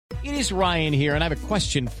It is Ryan here, and I have a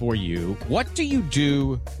question for you. What do you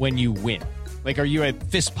do when you win? Like, are you a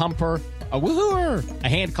fist pumper, a woohooer, a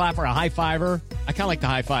hand clapper, a high fiver? I kind of like the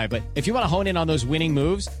high five, but if you want to hone in on those winning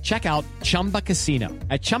moves, check out Chumba Casino.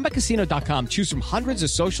 At ChumbaCasino.com, choose from hundreds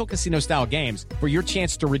of social casino-style games for your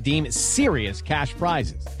chance to redeem serious cash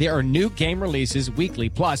prizes. There are new game releases weekly,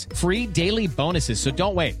 plus free daily bonuses. So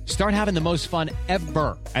don't wait. Start having the most fun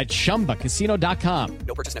ever at ChumbaCasino.com.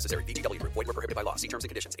 No purchase necessary. VGW Group. Void where prohibited by law. See terms and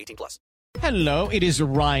conditions. 18+. Hello, it is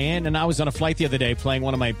Ryan, and I was on a flight the other day playing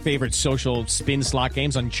one of my favorite social spin slot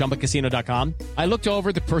games on ChumbaCasino.com. I looked over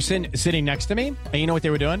at the person sitting next to me, and you know what they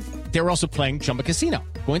were doing? They were also playing Chumba Casino.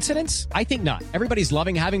 Coincidence? I think not. Everybody's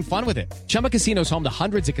loving having fun with it. Chumba Casino is home to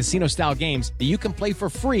hundreds of casino-style games that you can play for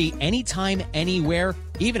free anytime, anywhere,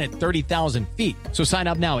 even at 30,000 feet. So sign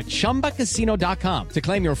up now at ChumbaCasino.com to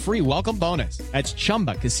claim your free welcome bonus. That's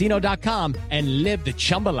ChumbaCasino.com and live the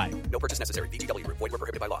Chumba life. No purchase necessary. VGW Group. Void where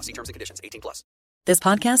prohibited by law. See terms and conditions. 18+. This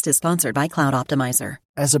podcast is sponsored by Cloud Optimizer.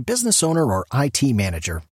 As a business owner or IT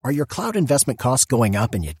manager, are your cloud investment costs going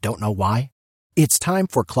up and you don't know why? It's time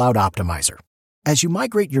for Cloud Optimizer. As you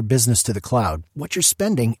migrate your business to the cloud, what you're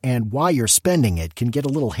spending and why you're spending it can get a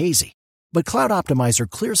little hazy. But Cloud Optimizer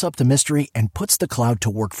clears up the mystery and puts the cloud to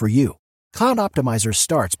work for you. Cloud Optimizer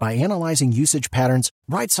starts by analyzing usage patterns,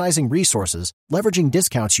 right-sizing resources, leveraging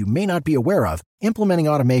discounts you may not be aware of, implementing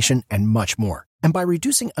automation, and much more. And by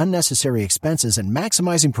reducing unnecessary expenses and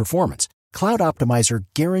maximizing performance, Cloud Optimizer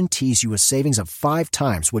guarantees you a savings of 5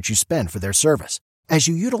 times what you spend for their service. As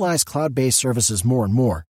you utilize cloud-based services more and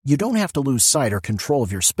more, you don't have to lose sight or control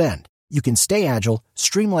of your spend. You can stay agile,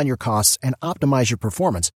 streamline your costs, and optimize your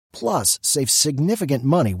performance, plus save significant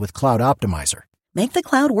money with Cloud Optimizer. Make the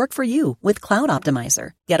cloud work for you with Cloud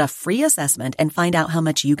Optimizer. Get a free assessment and find out how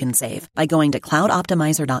much you can save by going to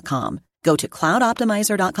cloudoptimizer.com. Go to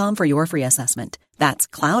cloudoptimizer.com for your free assessment. That's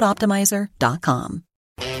cloudoptimizer.com.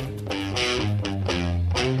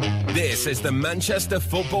 This is the Manchester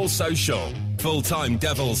Football Social. Full-time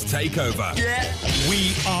Devils takeover. Yeah.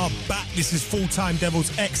 We are back. This is Full-time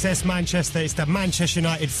Devils XS Manchester. It's the Manchester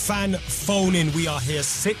United fan phone-in. We are here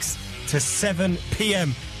 6 to 7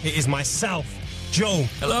 p.m. It is myself, Joe,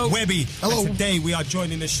 hello, Webby. Hello. And today we are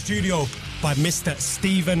joined in the studio by Mr.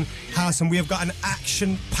 Stephen House, and we have got an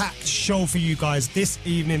action-packed show for you guys this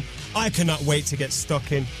evening. I cannot wait to get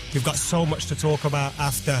stuck in. We've got so much to talk about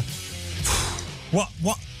after what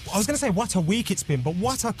I was going to say what a week it's been, but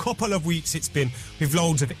what a couple of weeks it's been with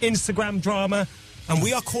loads of Instagram drama. And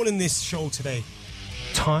we are calling this show today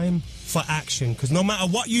Time for Action, because no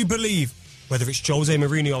matter what you believe, whether it's Jose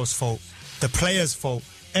Mourinho's fault, the players' fault,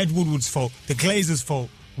 Ed Woodward's fault, the Glazers' fault,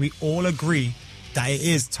 we all agree that it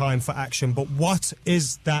is time for action. But what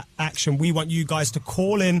is that action? We want you guys to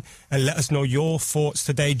call in and let us know your thoughts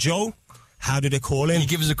today. Joe, how did they call in? You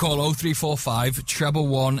give us a call, 0345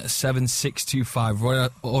 111 7625. Roy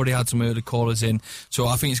already had some early callers in, so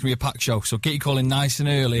I think it's going to be a packed show. So get your call in nice and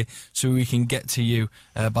early so we can get to you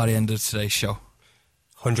by the end of today's show.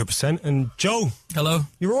 100%. And Joe, hello.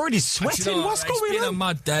 You're already sweating. Actually, What's going on? It's been a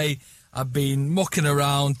mad day. I've been mucking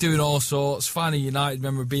around, doing all sorts, finding United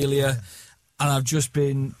memorabilia, and I've just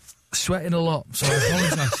been sweating a lot, so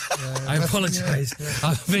I apologise.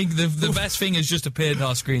 I think the best thing has just appeared on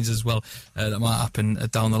our screens as well. That might happen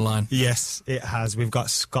down the line. Yes, it has. We've got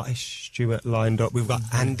Scottish Stewart lined up. We've got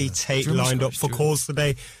Andy Tate lined up for calls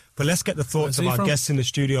today. But let's get the thoughts of our guests in the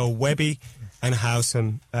studio, Webby and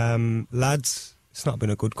Howson. Lads, it's not been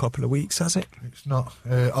a good couple of weeks, has it? It's not.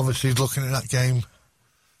 Obviously, looking at that game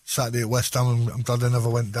Saturday at West Ham, I'm glad I never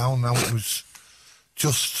went down. Now it was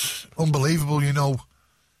just unbelievable, you know.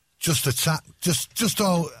 Just attack, just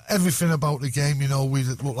all everything about the game. You know, we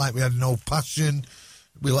looked like we had no passion.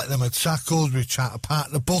 We let them attack us. We tried to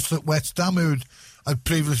park the bus at West Ham, who had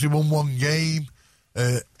previously won one game.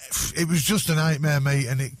 It was just a nightmare, mate,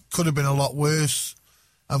 and it could have been a lot worse.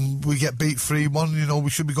 And we get beat 3-1. You know,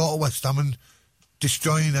 we should be going to West Ham and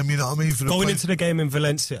destroying them. You know what I mean? Going into the game in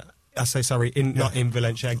Valencia, not in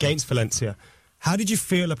Valencia, against Valencia. How did you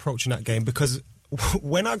feel approaching that game? Because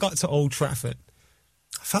when I got to Old Trafford,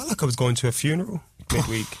 I felt like I was going to a funeral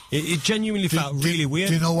midweek. It genuinely felt really weird.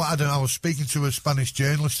 Do you know what? I was speaking to a Spanish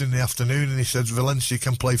journalist in the afternoon, and he said Valencia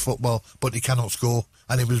can play football, but they cannot score.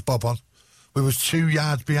 And he was bob on. We was 2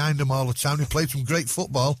 yards behind them all the time. We played some great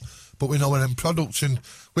football, but we know we're in products, and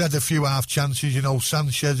we had a few half chances. You know,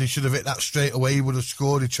 Sanchez, he should have hit that straight away. He would have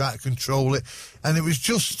scored. He tried to control it, and it was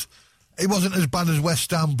just. It wasn't as bad as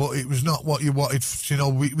West Ham, but it was not what you wanted. You know,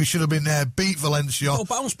 we should have been there, beat Valencia. Oh,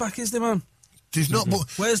 bounce back is the man. There's not, but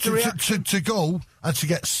where's the reaction? To go and to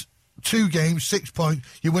get 2 games, 6 points.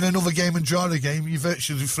 You win another game and draw a game, you're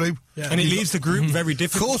virtually through. Yeah. And it leaves the group very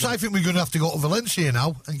difficult. Of course, I think we're going to have to go to Valencia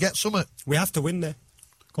now and get something. We have to win there.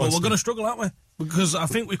 Well, we're going to struggle, aren't we? Because I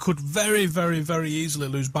think we could very, very, very easily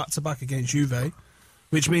lose back-to-back against Juve,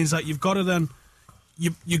 which means that you've got to then...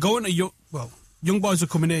 You go into... young boys are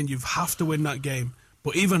coming in, you have to win that game.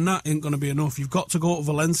 But even that ain't going to be enough. You've got to go to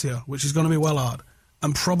Valencia, which is going to be well hard,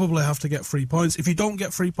 and probably have to get 3 points. If you don't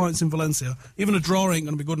get 3 points in Valencia, even a draw ain't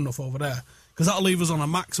going to be good enough over there, because that'll leave us on a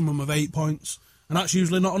maximum of 8 points, and that's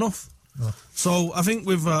usually not enough. No. So I think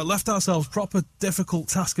we've left ourselves proper difficult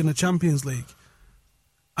task in the Champions League.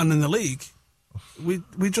 And in the league, we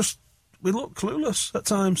look clueless at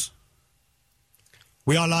times.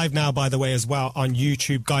 We are live now, by the way, as well on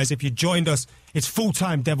YouTube. Guys, if you joined us, it's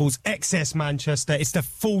Full-Time Devils XS Manchester. It's the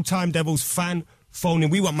Full-Time Devils fan phone-in.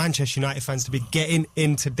 We want Manchester United fans to be getting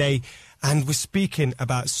in today. And we're speaking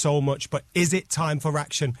about so much, but is it time for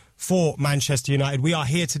action for Manchester United? We are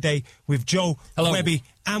here today with Joe, Webby,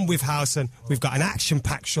 and with Howson. We've got an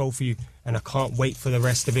action-packed show for you, and I can't wait for the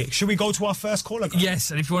rest of it. Should we go to our first caller?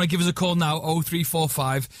 Yes, and if you want to give us a call now,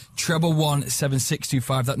 0345 111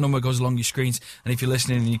 7625. That number goes along your screens. And if you're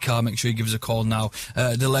listening in your car, make sure you give us a call now.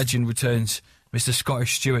 The legend returns, Mr.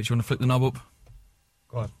 Scottish Stewart. Do you want to flick the knob up?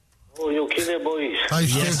 Go on. Oh, you okay there, boys? Hi,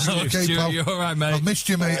 yes, okay, Stuart, pal. you're all right, mate. I've missed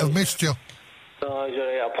you, mate. I've missed you. No, it's all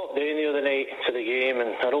right. I popped down the other night to the game,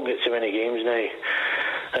 and I don't get so many games now.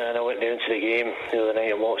 And I went down to the game the other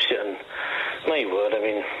night and watched it, and my word, I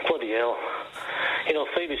mean, bloody hell.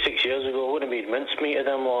 5 or 6 years ago, I wouldn't have made mincemeat of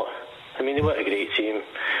them lot. I mean, they weren't a great team,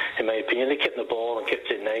 in my opinion. They kept the ball and kept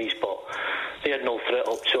it nice, but they had no threat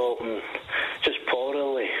up top, and just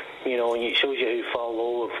poorly, and it shows you how far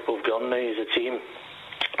low we've gone now as a team.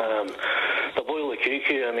 The boy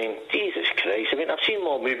Lukaku, I mean, Jesus Christ, I mean, I've seen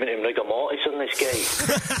more movement in rigor mortis in this guy.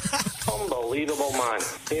 Unbelievable, man.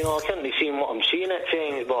 I can't be seeing what I'm seeing at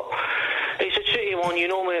times, but it's a tricky one. You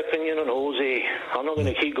know my opinion on Ozzy. I'm not going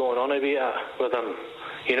to keep going on about it with him.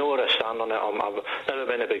 You know where I stand on it. I've never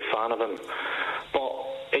been a big fan of him. But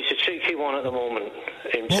it's a tricky one at the moment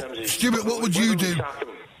in terms of... Stuart, what would you do?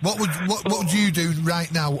 What would you do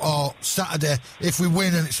right now or Saturday if we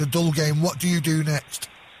win and it's a dull game? What do you do next?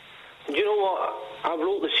 Do you know what? I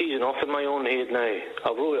wrote the season off in my own head now. I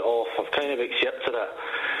wrote it off. I've kind of accepted it.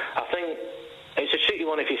 I think it's a tricky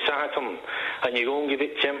one if you sack him and you go and give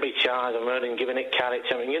it temporary charge and rather than giving it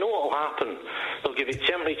character. And you know what will happen? They'll give it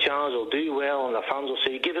temporary charge, they'll do well, and the fans will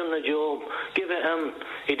say, give him the job, give it him.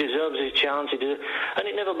 He deserves his chance. And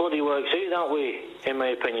it never bloody works out that way, in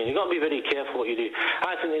my opinion. You've got to be very careful what you do.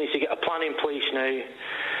 I think they need to get a plan in place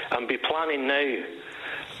now and be planning now,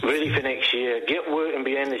 ready for next year. Get working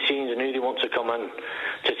behind the scenes and who they want to come in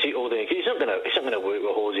to take all the... It's not going to work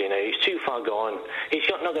with Jose now. He's too far gone. He's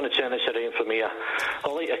not going to turn this around from here. I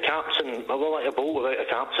like a captain. I like a boat without a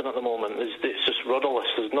captain at the moment. It's just rudderless.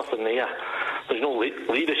 There's nothing there. There's no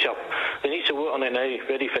leadership. They need to work on it now,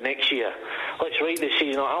 ready for next year. Let's write this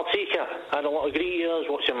season. I'll take it. I had a lot of great years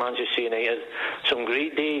watching Manchester United. Some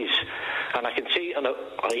great days. And I can take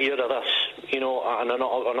a year of this, and I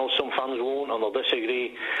know some fans won't and they'll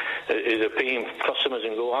disagree. They're paying customers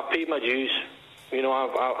and go, I've paid my dues.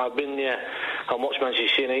 I've been there. I watched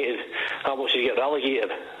Manchester United. I watched it get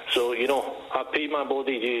relegated. So, I've paid my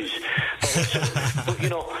bloody dues. But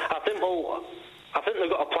I think they've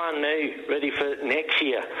got a plan now, ready for next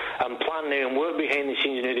year, and plan now and work behind the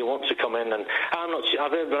scenes now they want to come in. And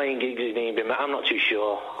I've heard Ryan Giggs' name, but I'm not too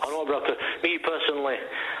sure. Me personally,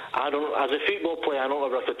 as a football player, I don't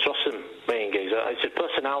know if I could trust him, Ryan Giggs. It's a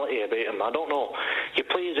personality about him. I don't know. Your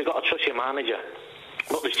players have got to trust your manager.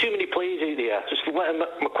 But there's too many players out there. Just let him make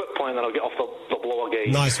a quick point, and I'll get off the blower,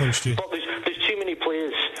 guys. Nice one, Stu. But there's too many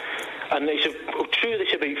players, and it's true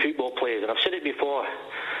this about football players, and I've said it before.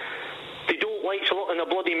 They don't like to look in the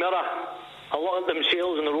bloody mirror. A lot of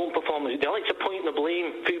themselves and their own performance. They like to point the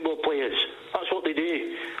blame, football players. That's what they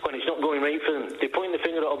do when it's not going right for them. They point the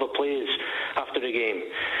finger at other players after the game.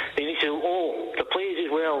 They need to, the players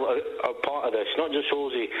as well are part of this, not just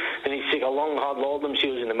Jose. They need to take a long, hard look at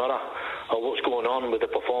themselves in the mirror of what's going on with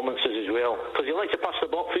the performances as well. Because they like to pass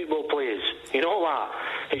the buck, football players. You know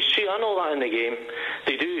that. It's true, I know that in the game.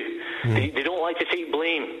 They do. They don't like to take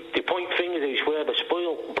blame. They point fingers, I swear. They're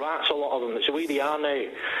spoiled brats, a lot of them. It's the way they are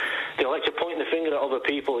now. They like to point the finger at other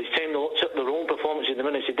people. It's time to look at their own performance in the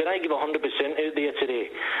minute. Say, did I give 100% out there today?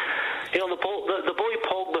 The boy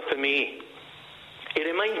Pogba, for me, he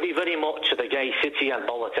reminds me very much of the guy City and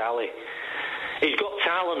Balotelli. He's got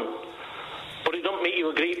talent, but he don't make you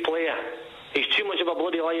a great player. He's too much of a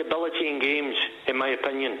bloody liability in games, in my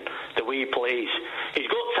opinion, the way he plays. He's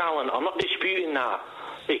got talent, I'm not disputing that.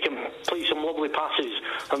 He can play some lovely passes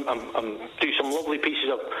and do some lovely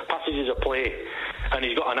passages of play, and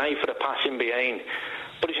he's got an eye for the passing behind.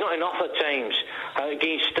 But he's not enough at times.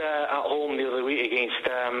 Against at home the other week against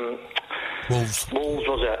Wolves,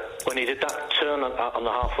 was it? When he did that turn on the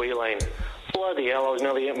halfway line. Bloody hell, I was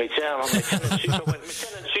nearly at my turn. My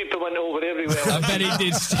tenant super went over everywhere. I bet he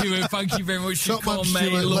did, Stuart. Thank you very much for calling,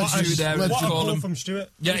 mate. Loves you there. What a call from Stuart.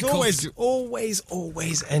 Yeah, There's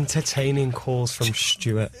always entertaining calls from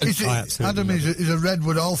Stuart. Adam is a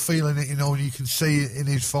Redwood all feeling it, you know, and you can see it in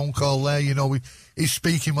his phone call there, you know, he's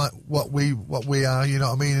speaking like what we are, you know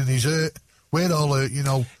what I mean, and he's hurt. We're all hurt, you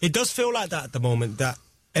know. It does feel like that at the moment, that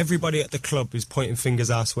everybody at the club is pointing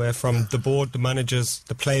fingers elsewhere, from the board, the managers,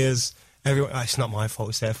 the players. Everyone, it's not my fault,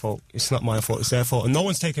 it's their fault. It's not my fault, it's their fault. And no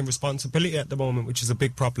one's taking responsibility at the moment, which is a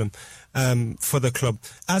big problem for the club.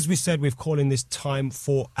 As we said, we're calling this time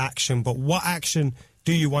for action. But what action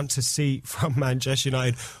do you want to see from Manchester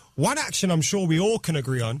United? One action I'm sure we all can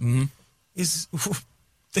agree on is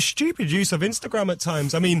the stupid use of Instagram at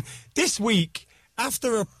times. I mean, this week,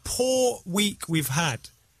 after a poor week we've had,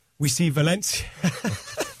 we see Valencia.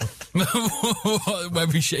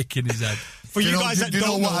 Webby shaking his head. For you guys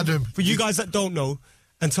that don't know,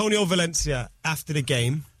 Antonio Valencia after the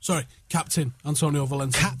game. Sorry, Captain Antonio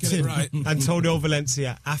Valencia. Captain right. Antonio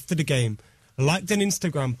Valencia after the game liked an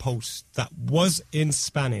Instagram post that was in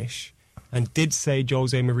Spanish and did say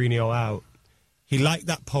Jose Mourinho out. He liked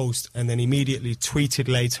that post and then immediately tweeted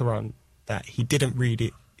later on that he didn't read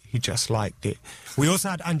it, he just liked it. We also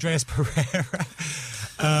had Andreas Pereira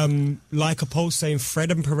like a post saying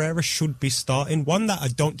Fred and Pereira should be starting. One that I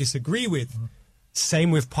don't disagree with.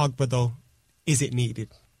 Same with Pogba, though. Is it needed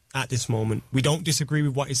at this moment? We don't disagree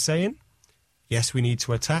with what he's saying. Yes, we need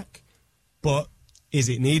to attack. But is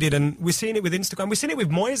it needed? And we're seeing it with Instagram. We're seeing it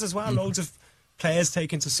with Moyes as well. Loads of players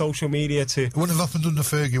taking to social media to... It wouldn't have happened under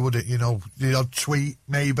Fergie, would it? You know, the odd tweet,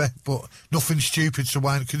 maybe, but nothing stupid, so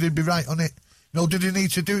why? Could he be right on it? No, did he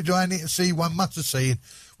need to do it? Do I need to see Juan Mata saying,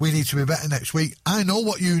 we need to be better next week? I know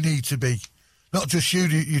what you need to be. Not just you,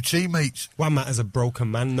 your teammates. Juan Mata's a broken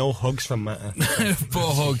man. No hugs from Mata.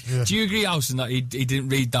 Poor hug. Yeah. Do you agree, Alison, that he didn't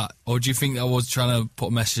read that? Or do you think I was trying to put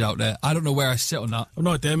a message out there? I don't know where I sit on that. I've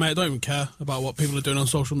no idea, mate. I don't even care about what people are doing on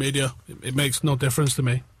social media. It makes no difference to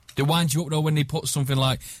me. It winds you up, though, when they put something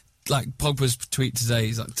like Pogba's tweet today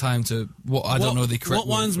is like time to... I don't know the correct...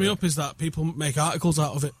 What winds me up is that people make articles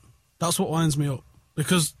out of it. That's what winds me up.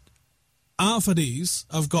 Because half of these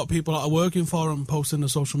have got people that are working for them posting the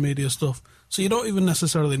social media stuff. So you don't even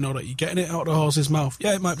necessarily know that you're getting it out of the horse's mouth.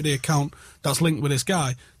 Yeah, it might be the account that's linked with this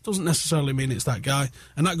guy. Doesn't necessarily mean it's that guy.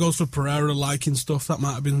 And that goes for Pereira liking stuff. That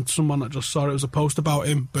might have been someone that just saw it was a post about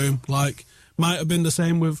him. Boom, like. Might have been the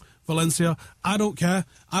same with Valencia. I don't care.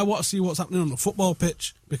 I want to see what's happening on the football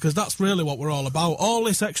pitch, because that's really what we're all about. All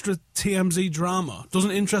this extra TMZ drama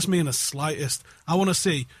doesn't interest me in the slightest. I want to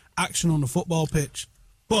see action on the football pitch.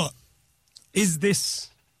 But is this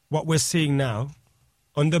what we're seeing now?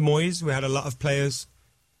 Under Moyes, we had a lot of players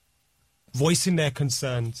voicing their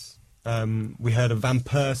concerns. We heard of Van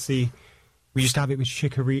Persie. We used to have it with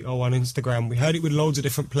Chicharito on Instagram. We heard it with loads of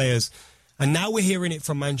different players. And now we're hearing it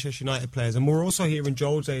from Manchester United players. And we're also hearing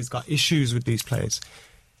Jose's got issues with these players.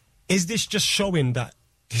 Is this just showing that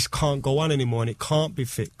this can't go on anymore and it can't be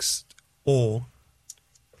fixed? Or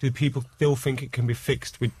do people still think it can be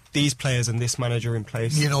fixed with these players and this manager in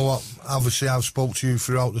place? You know what? Obviously, I've spoke to you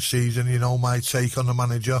throughout the season. You know my take on the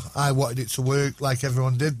manager. I wanted it to work like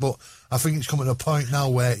everyone did, but I think it's coming to a point now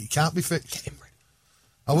where it can't be fixed.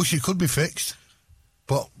 I wish it could be fixed,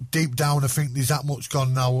 but deep down, I think there's that much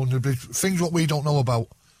gone now under things what we don't know about.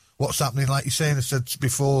 What's happening? Like you're saying, I said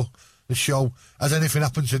before the show, has anything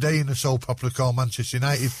happened today in the soap opera called Manchester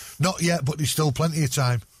United? Not yet, but there's still plenty of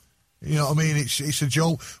time. You know what I mean? It's a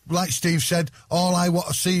joke. Like Steve said, all I want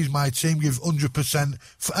to see is my team give 100%. And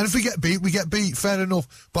if we get beat, fair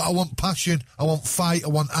enough. But I want passion, I want fight, I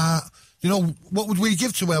want art. You know, what would we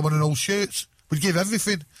give to wear one of those shirts? We'd give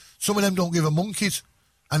everything. Some of them don't give a monkeys.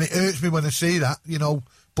 And it hurts me when I see that, you know.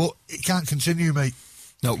 But it can't continue, mate.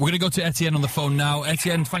 No, we're going to go to Etienne on the phone now.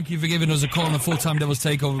 Etienne, thank you for giving us a call on the Full-Time Devils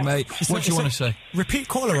Takeover, mate. What do you want to say? Repeat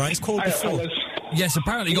caller, right? It's called before. Yes,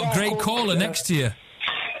 apparently you got great caller next to you.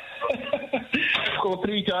 Scored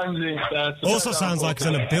 3 times. Also sounds like it's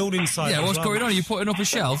in a building site. Yeah, what's going on? Are you putting up a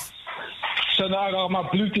shelf? So now I got my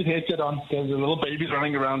Bluetooth headset on. There's a little baby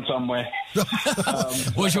running around somewhere.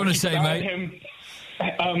 What do you want to say, mate?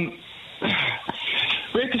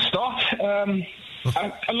 Where to start?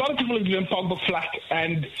 A lot of people have given Pogba flack,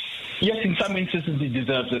 and yes, in some instances he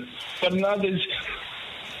deserves it. But in others,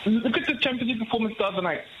 look at the Champions League performance the other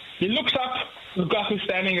night. He looks up, Lukaku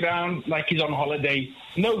standing around like he's on holiday,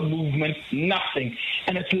 no movement, nothing,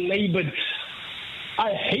 and it's laboured.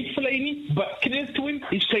 I hate Fellaini, but credit to him,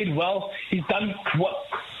 he's played well. He's done what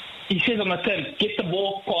he says on the turn: get the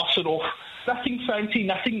ball, pass it off. Nothing fancy,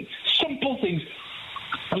 nothing, simple things.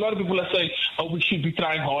 A lot of people are saying, "Oh, we should be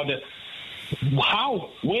trying harder."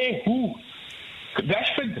 How? Where? Who?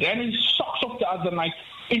 Rashford ran his socks off the other night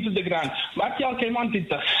into the ground. Martial came on, did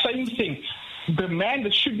the same thing. The man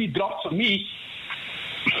that should be dropped for me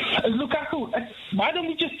is Lukaku. Why don't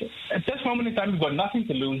we just, at this moment in time, we've got nothing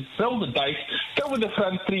to lose, roll the dice, go with the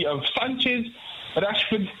front three of Sanchez,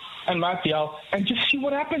 Rashford, and Martial, and just see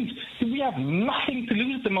what happens. We have nothing to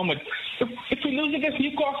lose at the moment. If we lose against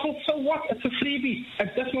Newcastle, so what? It's a freebie.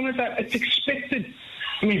 At this moment in time, it's expected.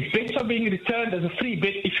 I mean, bets are being returned as a free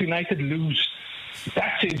bet if United lose.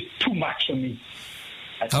 That is too much for me.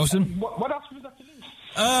 Howson? What else was that to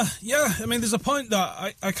lose? Yeah, I mean, there's a point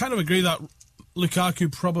that I kind of agree that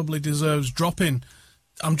Lukaku probably deserves dropping.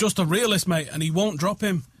 I'm just a realist, mate, and he won't drop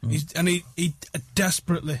him. He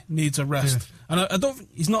desperately needs a rest. Yeah. And I don't.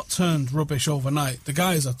 He's not turned rubbish overnight. The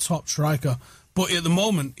guy is a top striker, but at the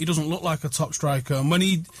moment he doesn't look like a top striker. And when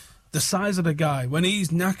the size of the guy, when he's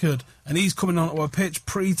knackered and he's coming onto a pitch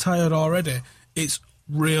pre-tired already, it's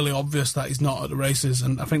really obvious that he's not at the races.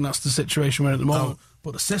 And I think that's the situation we're in at the moment.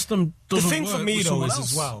 But the system doesn't work. The thing for me, though, is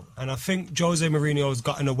as well, and I think Jose Mourinho has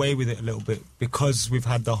gotten away with it a little bit because we've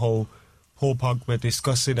had the whole Paul Pogba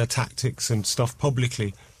discussing their tactics and stuff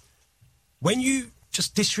publicly. When you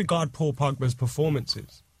just disregard Paul Pogba's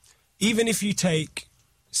performances, even if you take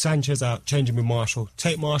Sanchez out, change him with Marshall,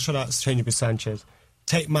 take Marshall out, change him with Sanchez,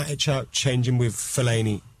 take Matic out, change him with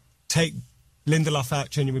Fellaini, take Lindelof out,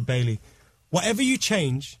 change him with Bailey, whatever you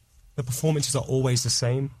change, the performances are always the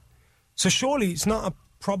same. So surely it's not a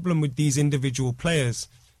problem with these individual players.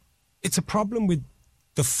 It's a problem with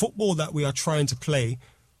the football that we are trying to play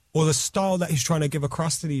or the style that he's trying to give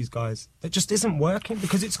across to these guys. That just isn't working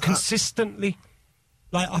because it's consistently...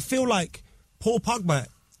 Like, I feel like Paul Pogba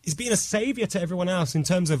is being a saviour to everyone else in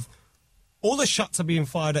terms of all the shots are being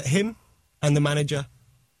fired at him and the manager.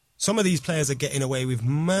 Some of these players are getting away with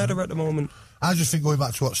murder at the moment. I just think going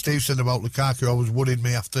back to what Steve said about Lukaku always worried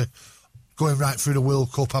me after going right through the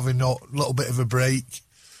World Cup, having a little bit of a break.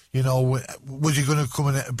 You know, was he going to come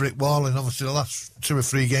in at a brick wall? And obviously the last 2 or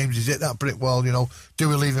 3 games he's hit that brick wall, you know. Do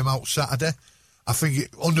we leave him out Saturday? I think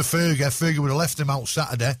under Fergie would have left him out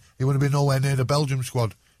Saturday. He would have been nowhere near the Belgium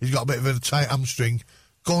squad. He's got a bit of a tight hamstring.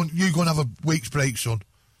 You go and have a week's break, son.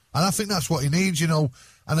 And I think that's what he needs, you know.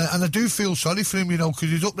 And I do feel sorry for him, you know, because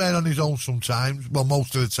he's up there on his own sometimes. Well,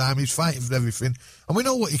 most of the time, he's fighting for everything. And we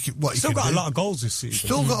know what he can do. Still got a lot of goals this season.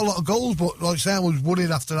 Still got a lot of goals, but like I say, I was worried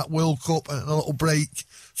after that World Cup and a little break.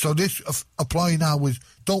 So this apply now was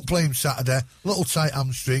don't play him Saturday, little tight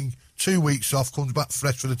hamstring, 2 weeks off, comes back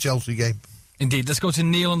fresh for the Chelsea game. Indeed. Let's go to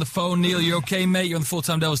Neil on the phone. Neil, you okay, mate? You're on the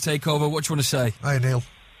Full-Time Devils Takeover. What do you want to say? Hi, Neil.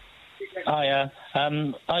 Hiya.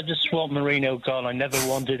 I just want Mourinho gone. I never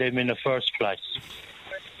wanted him in the first place.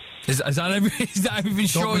 Is that even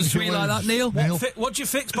short and sweet like that, Neil? What do you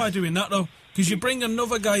fix by doing that, though? Because you bring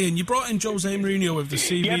another guy in. You brought in Jose Mourinho with the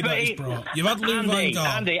CV that he's brought. You've had Lou Van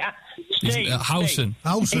Gaal. Howson.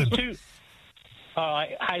 All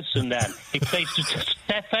right, Howson then. He plays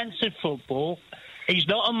defensive football. He's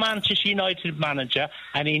not a Manchester United manager,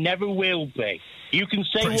 and he never will be. You can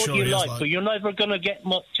say what you like, but you're never going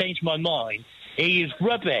to change my mind. He is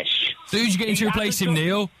rubbish. So who's you getting to replace him,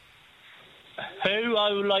 Neil? Who?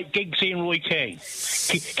 I would like Giggsy and Roy Keane.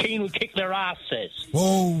 Keane would kick their asses.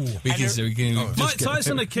 Whoa. Mike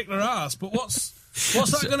Tyson would kick their ass, but what's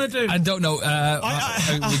that going to do? I don't know.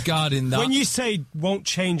 Regarding that, when you say won't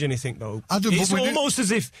change anything, though,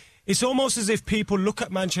 it's almost as if people look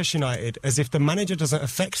at Manchester United as if the manager doesn't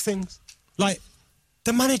affect things. Like,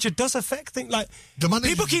 the manager does affect things. Like,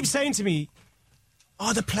 people keep saying to me,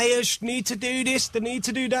 "Oh, the players need to do this, they need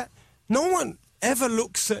to do that." No one ever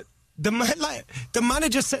looks at the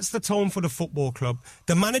manager sets the tone for the football club.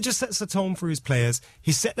 The manager sets the tone for his players.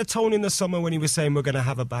 He set the tone in the summer when he was saying we're going to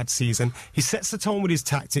have a bad season. He sets the tone with his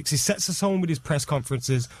tactics. He sets the tone with his press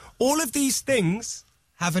conferences. All of these things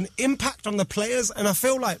have an impact on the players, and I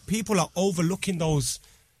feel like people are overlooking those,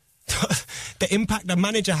 the impact the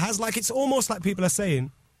manager has. Like, it's almost like people are saying,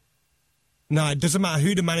 no, it doesn't matter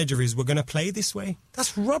who the manager is, we're going to play this way.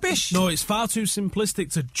 That's rubbish. No, it's far too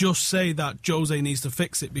simplistic to just say that Jose needs to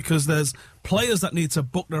fix it, because there's players that need to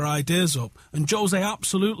book their ideas up, and Jose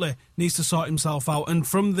absolutely needs to sort himself out. And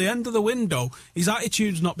from the end of the window, his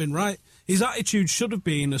attitude's not been right. His attitude should have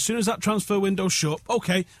been, as soon as that transfer window shut,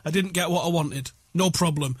 OK, I didn't get what I wanted. No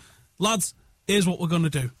problem. Lads, here's what we're going to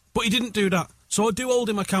do. But he didn't do that. So I do hold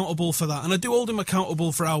him accountable for that, and I do hold him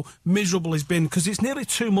accountable for how miserable he's been, because it's nearly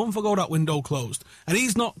 2 months ago that window closed, and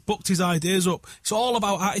he's not booked his ideas up. It's all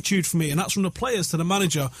about attitude for me, and that's from the players to the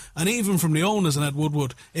manager, and even from the owners and Ed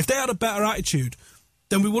Woodward. If they had a better attitude,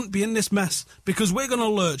 then we wouldn't be in this mess, because we're going to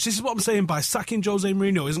lurch. This is what I'm saying, by sacking Jose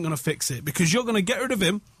Mourinho isn't going to fix it, because you're going to get rid of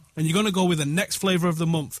him, and you're going to go with the next flavour of the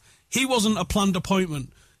month. He wasn't a planned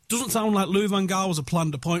appointment. Doesn't sound like Louis van Gaal was a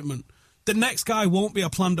planned appointment. The next guy won't be a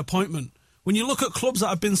planned appointment. When you look at clubs that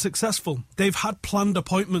have been successful, they've had planned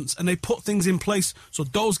appointments and they put things in place so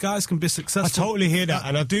those guys can be successful. I totally hear that,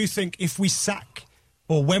 and I do think if we sack,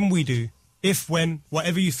 or when we do,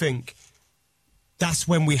 whatever you think, that's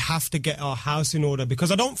when we have to get our house in order,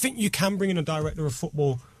 because I don't think you can bring in a director of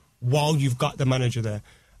football while you've got the manager there.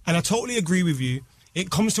 And I totally agree with you. It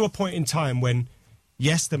comes to a point in time when,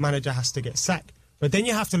 yes, the manager has to get sacked, but then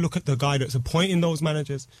you have to look at the guy that's appointing those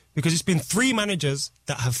managers, because it's been 3 managers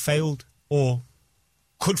that have failed or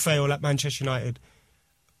could fail at Manchester United.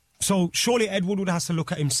 So surely Ed Woodward has to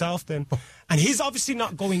look at himself then. And he's obviously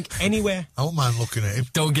not going anywhere. I don't mind looking at him.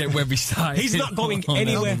 Don't get Webby started. He's not going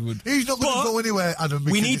anywhere. He's not going to go anywhere, Adam.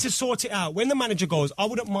 We need to sort it out. When the manager goes, I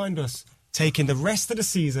wouldn't mind us taking the rest of the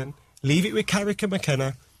season, leave it with Carrick and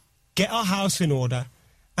McKenna, get our house in order,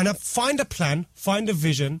 and find a plan, find a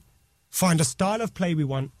vision, find a style of play we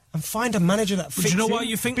want, and find a manager that fits him. Do you know why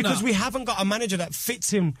you think that? Because we haven't got a manager that fits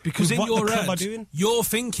him. Because with in what your the club head, are doing. you're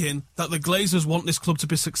thinking that the Glazers want this club to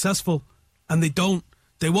be successful, and they don't.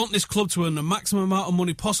 They want this club to earn the maximum amount of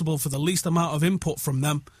money possible for the least amount of input from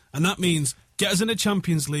them, and that means get us in the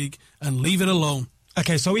Champions League and leave it alone.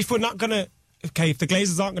 Okay, so if we're not going to... Okay, if the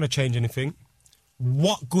Glazers aren't going to change anything,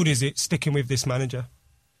 what good is it sticking with this manager?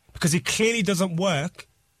 Because he clearly doesn't work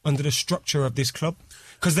under the structure of this club.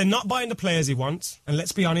 Because they're not buying the players he wants, and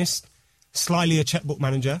let's be honest, slyly a checkbook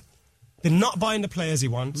manager. They're not buying the players he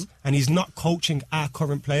wants, and he's not coaching our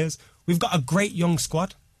current players. We've got a great young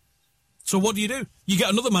squad. So what do? You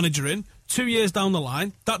get another manager in, 2 years down the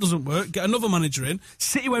line, that doesn't work, get another manager in.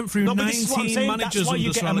 City went through 19 managers That's why you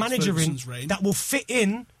under get Sir a Alex manager in Ferguson's reign. that will fit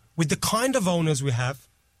in with the kind of owners we have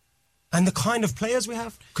and the kind of players we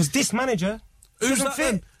have. Because this manager doesn't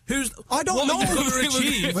fit. I don't know.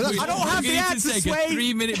 I don't have the answer, take Sway. a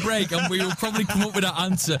 3-minute break and we will probably come up with that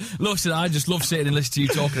answer. Listen, I just love sitting and listening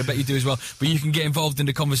to you talking. I bet you do as well. But you can get involved in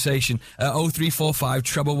the conversation. 0345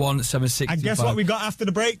 111 760. And guess what we got after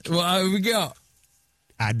the break? What have we got?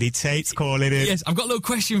 Andy Tate's calling it. Yes, I've got a little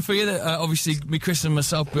question for you that obviously me, Chris and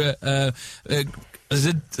myself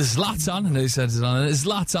Zlatan, and he said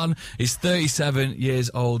Zlatan is 37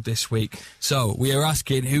 years old this week. So we are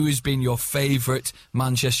asking who has been your favourite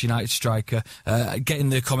Manchester United striker. Get in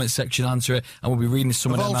the comment section, answer it, and we'll be reading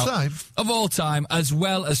some of them out. Of all time, as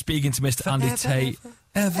well as speaking to Mr. Andy Tate.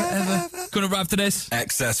 Ever. Gonna wrap to this?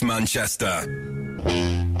 Excess Manchester.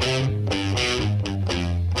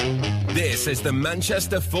 This is the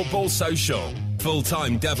Manchester Football Social.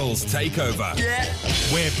 Full-time Devils takeover. Yeah.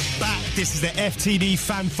 We're back. This is the FTD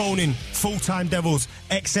fan phone-in. Full-time Devils,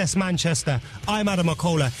 XS Manchester. I'm Adam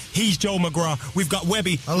McCullough. He's Joe McGrath. We've got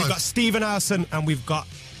Webby. Hello. We've got Stephen Howson. And we've got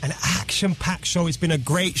an action-packed show. It's been a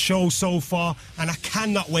great show so far, and I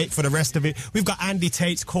cannot wait for the rest of it. We've got Andy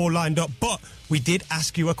Tate's call lined up, but we did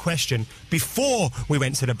ask you a question before we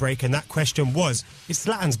went to the break, and that question was, it's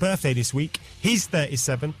Zlatan's birthday this week. He's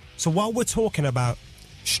 37. So while we're talking about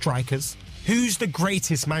strikers, who's the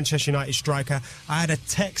greatest Manchester United striker? I had a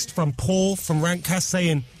text from Paul from Rantcast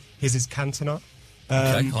saying, his is Cantona.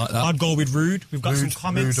 Okay, like that. I'd go with Rude. We've got some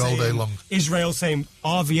comments Rude all day saying long. Israel saying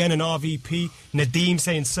RVN and RVP. Nadeem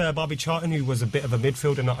saying Sir Bobby Charlton, who was a bit of a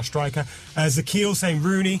midfielder, not a striker. Zakil saying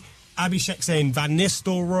Rooney. Abhishek saying Van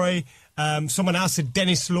Nistelrooy. Someone else said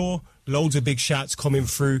Dennis Law. Loads of big shouts coming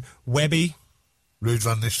through. Webby. Ruud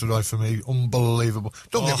van Nistelrooy for me, unbelievable.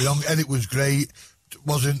 Don't get me wrong, Eric was great.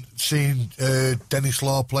 Wasn't seeing Dennis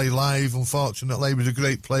Law play live, unfortunately. He was a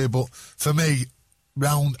great player, but for me,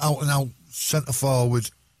 out and out centre forward,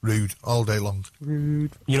 Ruud all day long.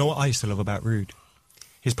 Rude. You know what I used to love about Rude?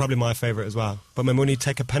 He's probably my favourite as well. But remember when he'd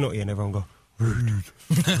take a penalty and everyone go, Rude.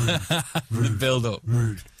 The build up.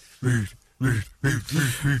 Rude.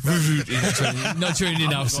 Not tuning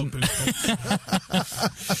in, Howson.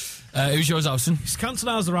 Who's yours, Howson?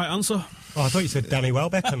 Cantona's the right answer. Oh, I thought you said Danny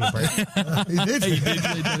Welbeck on the break. He did. He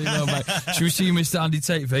did really well, mate. Should we see Mr. Andy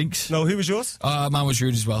Tate, thanks? No, who was yours? Mine was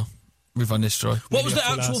Rude as well. With Van Nistelrooy. What was Maybe the a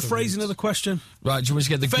full actual house of phrasing Rudes. of the question? Right, do you want to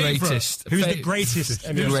get the Favourite? greatest? Who's the greatest?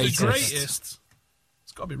 The Who's greatest. the greatest?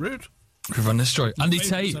 It's got to be Rude. With Van Nistelrooy. Andy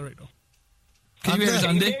Tate. Can you hear us,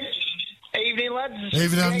 Andy? Evening, lads.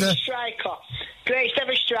 Evening, Andy. Greatest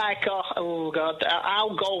ever striker. Oh, God.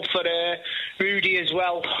 I'll go for Rudy as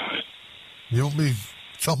well. You won't be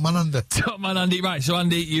top man, Andy. Top man, Andy. Right, so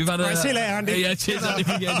Andy, you've had a... Right, see you later, Andy. Yeah, cheers, Andy,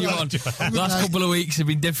 for getting you on. Last couple of weeks have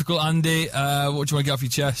been difficult, Andy. What do you want to get off your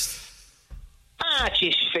chest? I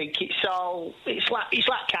just think it's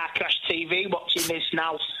like car crash TV watching this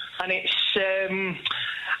now, and it's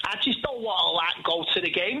I just don't want to go to the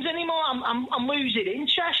games anymore. I'm losing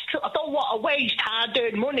interest. I don't want to waste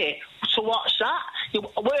hard-earned money to watch that. You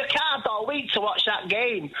work hard all week to watch that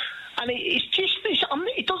game, and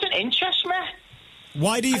it doesn't interest me.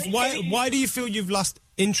 Why do you feel you've lost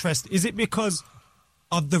interest? Is it because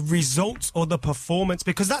of the results or the performance?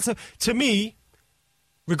 Because to me,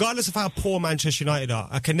 regardless of how poor Manchester United are,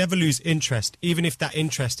 I can never lose interest, even if that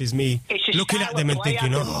interest is me looking at them and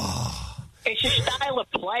thinking, It's a style of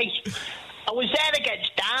play. I was there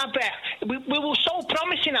against Derby. We were so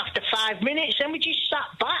promising after 5 minutes, and we just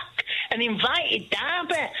sat back and invited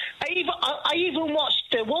Derby. I even watched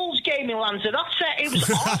the Wolves game in Lanzarote. It was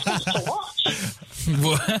awful to watch.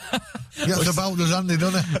 Gets about us, Andy,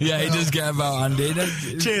 doesn't it? Yeah, he does get about Andy.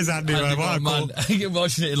 Cheers, Andy. Man. You're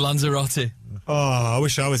watching it in Lanzarote. Oh, I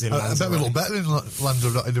wish I was in Lanzarote. I bet we look better in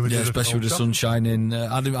Lanzarote than we did. Especially with the sun shining.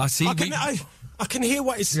 I see. I can hear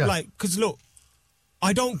what it's like, because look,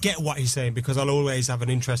 I don't get what he's saying because I'll always have an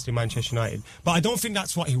interest in Manchester United. But I don't think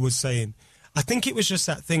that's what he was saying. I think it was just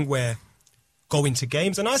that thing where going to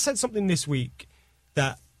games, and I said something this week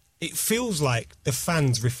that it feels like the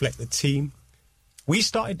fans reflect the team. We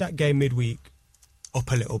started that game midweek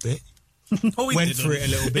up a little bit. No, we went didn't. through it a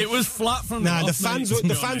little bit. It was flat from the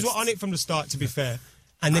fans were on it from the start, to be fair.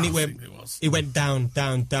 And then it went down,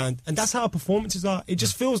 down, down. And that's how our performances are. It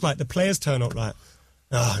just feels like the players turn up like,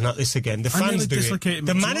 not this again. The fans do it.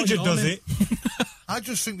 The manager does it. I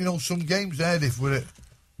just think, some games there, if we're at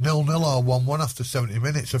 0-0 or 1-1 after 70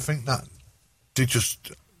 minutes, I think that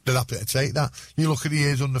they're happy to take that. You look at the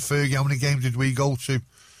years under Fergie, how many games did we go to?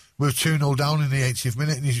 We were 2-0 down in the 80th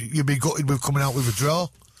minute, and you'd be gutted with coming out with a draw.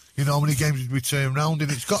 How many games did we turn round?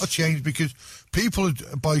 And it's got to change because people are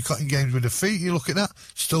boycotting games with their feet. You look at that,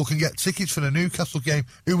 still can get tickets for the Newcastle game.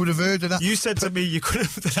 Who would have heard of that? You said to me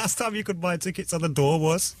the last time you could buy tickets on the door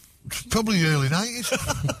was? Probably early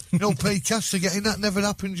 90s. Pay cash to get in. That never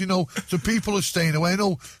happens, So people are staying away.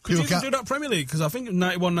 Could you do that Premier League? Because I think in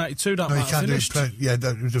 91, 92 that might have finished.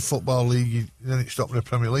 That was a football league. Then it stopped in the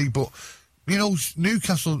Premier League. But,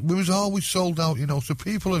 Newcastle, we was always sold out, so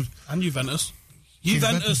people have... And Juventus.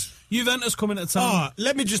 Juventus coming at town.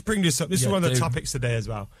 Let me just bring this up. This is one of the topics today as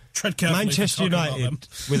well. Tread carefully. Manchester United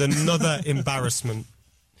with another embarrassment.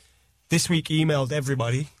 This week emailed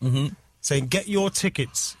everybody saying, get your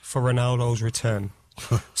tickets for Ronaldo's return.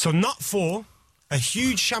 So not for a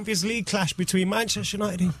huge Champions League clash between Manchester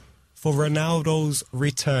United, for Ronaldo's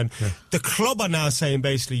return. Yeah. The club are now saying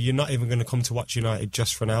basically you're not even going to come to watch United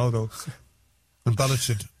just for Ronaldo.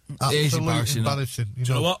 Embarrassing. Absolutely embarrassing.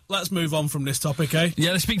 You know what? Let's move on from this topic, eh?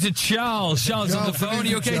 Yeah, let's speak to Charles. Charles on the phone. Are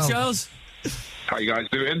you okay, Charles? How you guys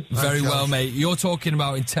doing? Very well, mate. You're talking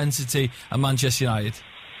about intensity at Manchester United.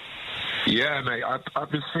 Yeah, mate.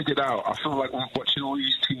 I've just figured out. I feel like watching all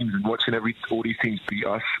these teams and watching all these teams beat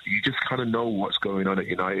us, you just kind of know what's going on at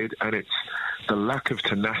United, and it's the lack of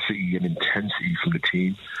tenacity and intensity from the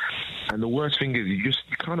team. And the worst thing is, you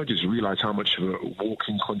kind of just realise how much of a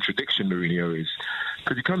walking contradiction Mourinho is.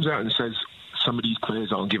 Because he comes out and says some of these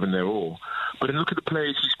players aren't giving their all. But then look at the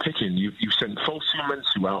players he's picking. You've sent Fosu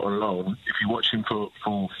Mensah out on loan. If you watch him for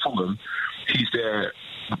Fulham, he's there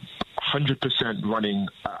 100% running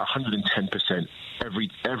at 110%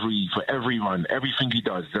 for every run, everything he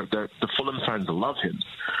does. The Fulham fans love him.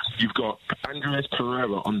 You've got Andreas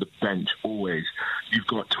Pereira on the bench always. You've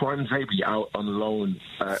got Tuanzebe out on loan,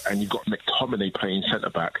 and you've got McTominay playing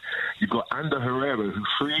centre-back. You've got Ander Herrera, who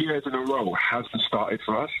 3 years in a row hasn't started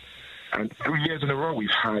for us. And 3 years in a row, we've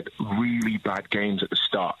had really bad games at the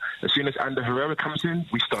start. As soon as Ander Herrera comes in,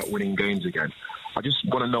 we start winning games again. I just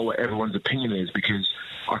want to know what everyone's opinion is, because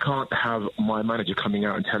I can't have my manager coming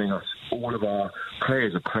out and telling us all of our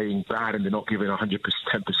players are playing bad and they're not giving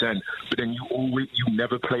 110%. But then you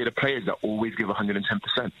never play the players that always give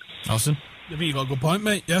 110%. Alison? I think you got a good point,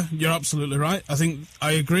 mate. Yeah, you're absolutely right. I think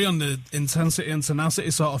I agree on the intensity and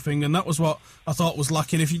tenacity sort of thing, and that was what I thought was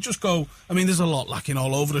lacking. If you just go, I mean, there's a lot lacking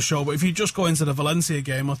all over the show, but if you just go into the Valencia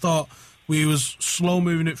game, I thought we was slow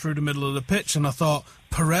moving it through the middle of the pitch, and I thought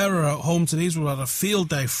Pereira at home to these would have had a field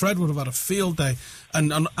day. Fred would have had a field day,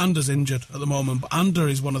 and Ander's injured at the moment, but Ander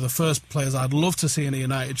is one of the first players I'd love to see in a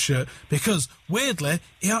United shirt, because weirdly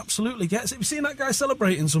he absolutely gets it. You've seen that guy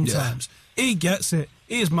celebrating sometimes. Yeah. He gets it.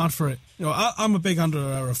 He is mad for it. I'm a big Ander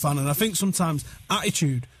Herrera fan, and I think sometimes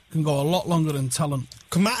attitude can go a lot longer than talent.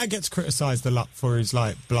 Kamata gets criticised a lot for his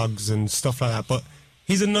blogs and stuff like that, but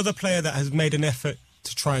he's another player that has made an effort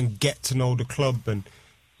to try and get to know the club, and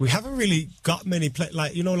we haven't really got many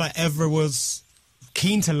like Evra was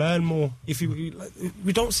keen to learn more.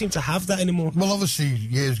 We don't seem to have that anymore. Well, obviously,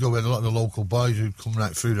 years ago we had a lot of the local boys who'd come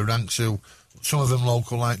right through the ranks, who some of them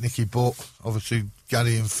local, like Nicky Butt, obviously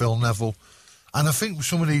Gary and Phil Neville. And I think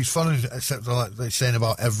some of these foreigners, except like they're saying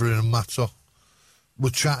about Everett and Mato,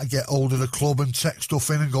 would try to get hold of the club and take stuff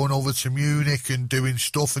in and going over to Munich and doing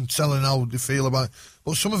stuff and telling how they feel about it.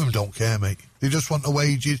 But some of them don't care, mate. They just want the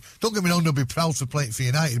wages. Don't get me wrong, they'll be proud for playing for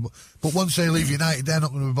United, but once they leave United, they're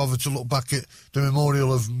not going to be bothered to look back at the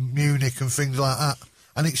memorial of Munich and things like that.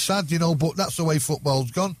 And it's sad, but that's the way football's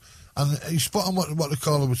gone. And he's spot on what the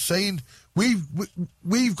caller was saying. We've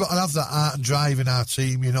got to have that art and drive in our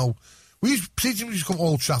team, We used to come to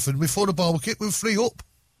Old Trafford before the ball was kicked, we were 3 up.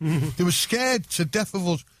 They were scared to death of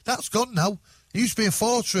us. That's gone now. It used to be a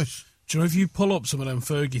fortress. Do you know if you pull up some of them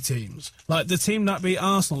Fergie teams, like the team that beat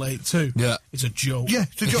Arsenal 8-2, it's a joke. Yeah,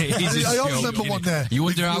 it's a joke. I always remember one there. You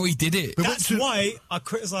wonder how he did it. That's why I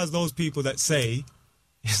criticise those people that say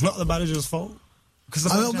it's not the manager's fault.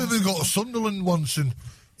 I remember we got to Sunderland once and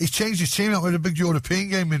he changed his team out with a big European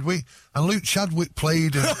game midweek, and Luke Chadwick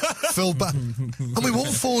played and Phil back, and we won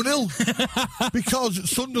 4-0 because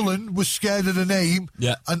Sunderland was scared of the name.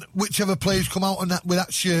 Yeah. And whichever players come out on that with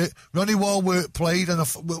that shirt, Ronnie Warworth played, and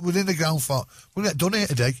within the ground thought we'll get done here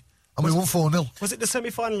today, and we won 4-0. Was it the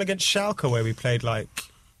semi-final against Schalke where we played like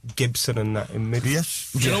Gibson and that in mid?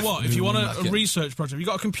 Yes. Do you know what? If you want a research project, if you've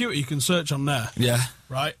got a computer, you can search on there. Yeah.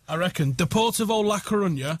 Right. I reckon Deportivo La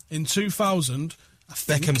Coruña in 2000.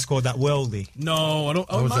 Beckham scored that worldie. No, I don't.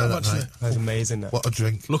 I was there that night. That was amazing. That. What a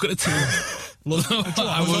drink. Look at the team.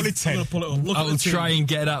 I was only 10. I will try and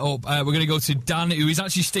get that up. We're going to go to Dan, who is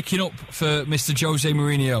actually sticking up for Mr. Jose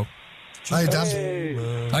Mourinho. Hi, Dan.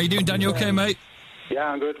 Hey. How you doing, Dan? You okay, mate? Yeah,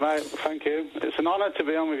 I'm good, mate. Thank you. It's an honour to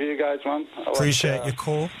be on with you guys, man. Appreciate your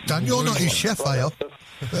call. Dan, you're not his chef, are you?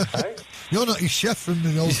 Hey? You're not his chef from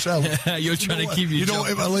the hotel. You're trying to keep your You don't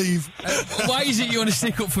job. want him to leave. Why is it you want to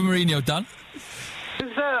stick up for Mourinho, Dan?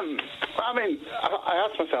 I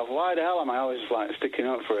asked myself, why the hell am I always sticking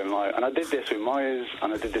up for him? And I did this with Moyes,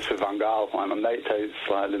 and I did this with Van Gaal. My mate takes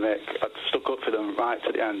the Mick. I stuck up for them right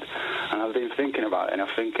to the end, and I've been thinking about it, and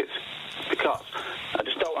I think it's because I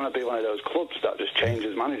just don't want to be one of those clubs that just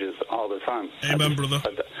changes managers all the time. Amen, brother.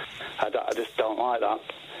 I just don't like that,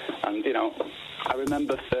 and I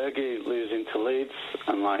remember Fergie losing to Leeds,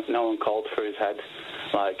 and no one called for his head,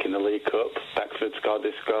 in the League Cup. Beckford scored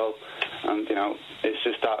this goal. And, it's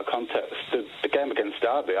just out of context. The game against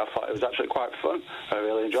Derby, I thought it was actually quite fun. I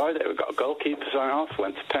really enjoyed it. We got a goalkeeper sign off,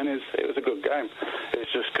 went to pennies. It was a good game.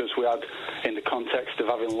 It's just because we had, in the context of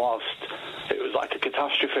having lost, it was like a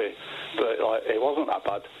catastrophe. But, it wasn't that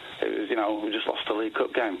bad. It was, we just lost the League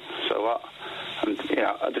Cup game. So what? And,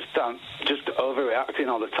 I just overreacting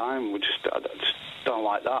all the time. I just don't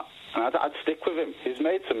like that. And I'd stick with him. He's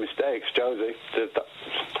made some mistakes, Josie,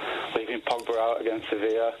 leaving Pogba out against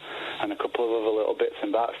Sevilla and a couple of other little bits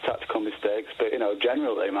and bats, tactical mistakes. But,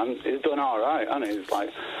 generally, man, he's done all right, hasn't he?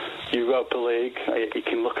 He's Europa League. You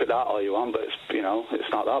can look at that all you want, but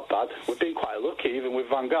it's not that bad. We've been quite lucky, even with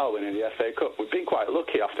Van Gaal winning the FA Cup. We've been quite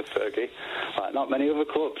lucky after Fergie. Not many other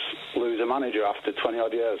clubs lose a manager after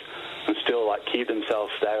 20-odd years and still, keep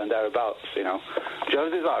themselves there and thereabouts,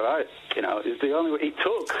 Josie's all right. He's the only way. He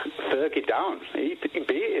took Fergie down. He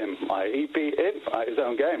beat him. He beat him his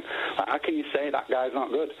own game. How can you say that guy's not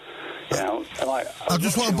good? I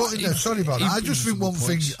just want to put in there. Sorry about that. I just think one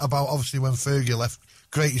thing about obviously when Fergie left,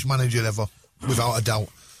 greatest manager ever, without a doubt.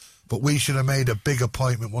 But we should have made a big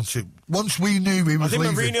appointment once we knew he was leaving.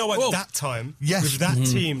 I think Mourinho at that time, with that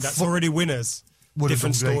team, that's already winners.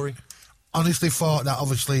 Different story. Honestly thought that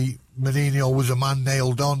obviously Mourinho was a man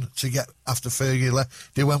nailed on to get after Fergie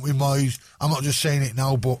left. They went with Moyes. I'm not just saying it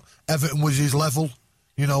now, but Everton was his level,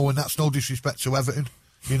 and that's no disrespect to Everton.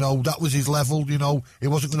 That was his level, He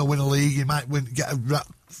wasn't going to win a league. He might get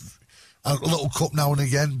a little cup now and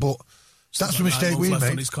again, but that's a mistake we made.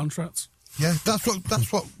 On his contract. Yeah, that's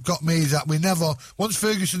what got me is that we never, once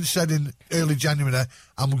Ferguson said in early January,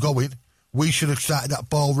 I'm going, we should have started that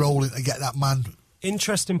ball rolling to get that man.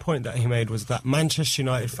 Interesting point that he made was that Manchester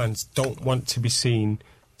United fans don't want to be seen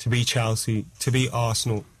to be Chelsea, to be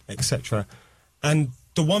Arsenal, etc. And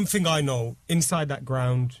the one thing I know, inside that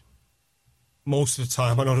ground, most of the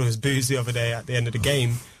time, I know there was booze the other day at the end of the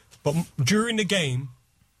game, but during the game,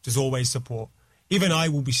 there's always support. Even I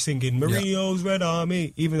will be singing Mourinho's Red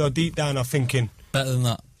Army, even though deep down I'm thinking... Better than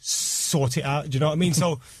that. Sort it out, do you know what I mean?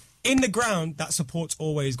 So, in the ground, that support's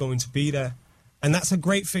always going to be there. And that's a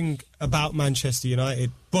great thing about Manchester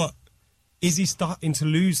United. But is he starting to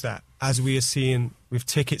lose that? as we are seeing with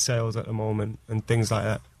ticket sales at the moment and things like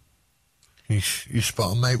that? You're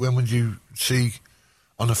spot on, mate. When would you see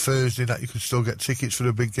on a Thursday that you could still get tickets for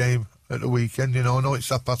a big game at the weekend? You know, I know it's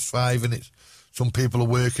 5:30 and it's some people are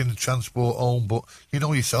working and transport home, but you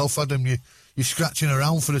know yourself, Adam, you're scratching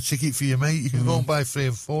around for a ticket for your mate. You can go and buy 3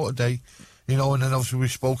 and 4 a day, you know, and then obviously we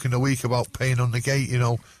spoke in a week about paying on the gate, you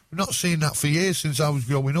know. We've not seen that for years since I was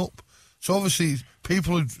growing up. So obviously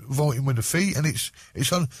people are voting with their feet, and it's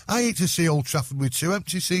on. I hate to see Old Trafford with 2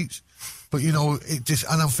 empty seats, but you know, it just,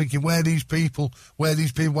 and I'm thinking, why are these people, why are they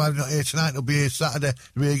not here tonight? They'll be here Saturday,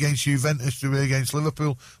 they'll be against Juventus, they'll be against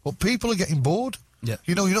Liverpool. But people are getting bored. Yeah.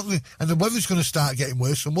 You know, you're not gonna, and the weather's going to start getting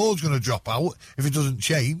worse, so more's going to drop out if it doesn't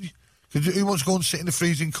change. Because who wants to go and sit in the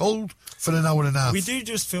freezing cold for an hour and a half? We do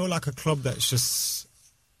just feel like a club that's just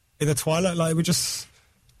in the twilight. Like we're just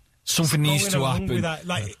something needs to happen.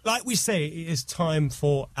 Like we say, it is time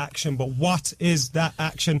for action. But what is that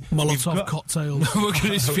action? Molotov cocktails. We're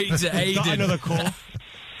going to speak to Aidan. Got another call.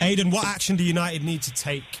 Aidan, what action do United need to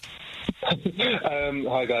take?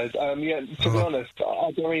 Hi guys. To be honest,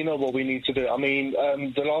 I don't really know what we need to do. I mean,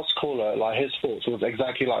 the last caller, like his thoughts was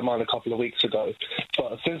exactly like mine a couple of weeks ago.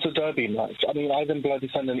 But since the derby match, I mean, I even bloody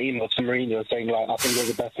sent an email to Mourinho saying like, I think we're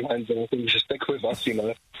the best fans and I think we should stick with us. You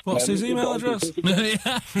know. What's his email address?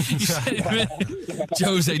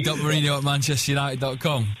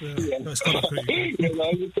 Jose.Mourinho@ManchesterUnited.com. I just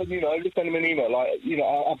sent him an email. Like, you know,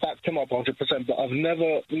 I backed him up 100%. But I've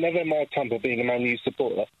never in my time of being a Man U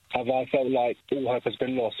supporter have I felt like all hope has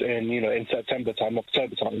been lost in September time,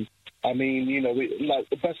 October time. I mean, you know,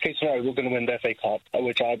 the best case scenario, we're going to win the FA Cup,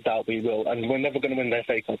 which I doubt we will, and we're never going to win the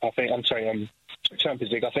FA Cup.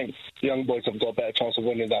 Champions League. I think the young boys have got a better chance of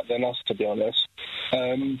winning that than us, to be honest.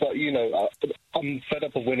 But, you know, I'm fed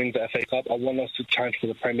up of winning the FA Cup. I want us to challenge for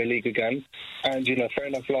the Premier League again. And, you know, fair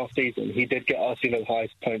enough, last season, he did get us, you know, the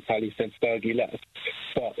highest point tally since Fergie left.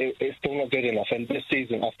 But it's still not good enough. And this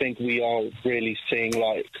season, I think we are really seeing,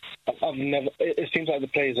 like, it seems like the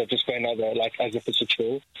players are just going out there, like, as if it's a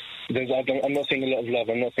chore. I'm not seeing a lot of love.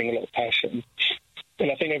 I'm not seeing a lot of passion.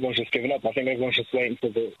 And I think everyone's just giving up. I think everyone's just waiting for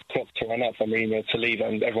the clock to run out for Mourinho to leave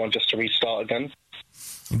and everyone just to restart again.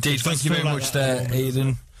 Indeed, thank you very much there,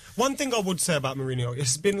 Aidan. One thing I would say about Mourinho,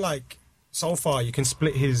 it's been like, so far, you can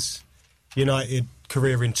split his United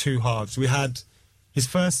career in 2 halves. We had his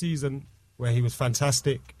first season, where he was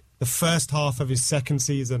fantastic, the first half of his second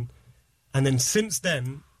season, and then since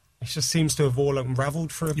then, it just seems to have all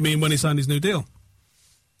unravelled for him. You mean when he signed his new deal?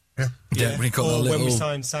 Yeah, when he got when we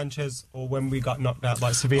signed Sanchez, or when we got knocked out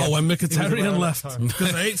by Sevilla. Oh, when Mkhitaryan left.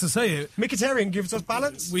 Because I hate to say it, Mkhitaryan gives us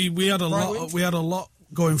balance. We had a lot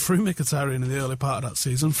going through Mkhitaryan in the early part of that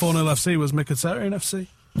season. 4-0 FC was Mkhitaryan FC.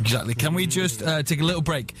 Exactly. Can we just take a little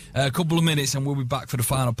break, a couple of minutes, and we'll be back for the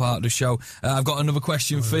final part of the show. I've got another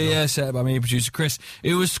question for you, set by me, producer Chris.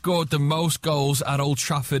 Who has scored the most goals at Old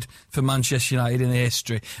Trafford for Manchester United in the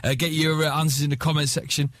history? Get your answers in the comment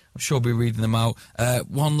section. I'm sure we'll be reading them out.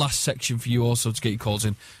 One last section for you also to get your calls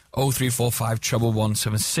in. 0345 111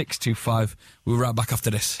 7625. We'll be right back after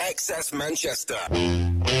this. XS Manchester.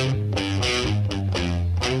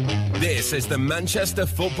 This is the Manchester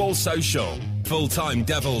Football Social. Full-time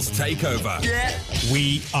Devils takeover. Yeah.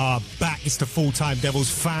 We are back. It's the Full-Time Devils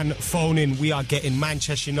fan phone-in. We are getting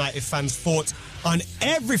Manchester United fans' thoughts on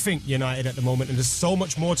everything United at the moment, and there's so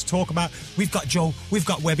much more to talk about. We've got Joe, we've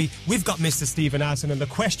got Webby, we've got Mr. Stephen Howson, and the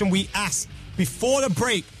question we asked before the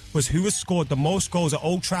break was who has scored the most goals at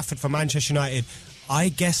Old Trafford for Manchester United. I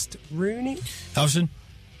guessed Rooney. Howson?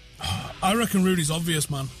 I reckon Rooney's obvious,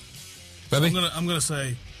 man. Webby? I'm going to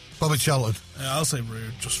say Bobby Charlton. Yeah, I'll say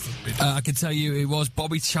Rude, just for being... I can tell you it was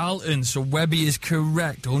Bobby Charlton, so Webby is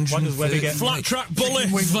correct. What does Webby get? Flat track bully.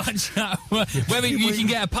 Flat track. Webby, you can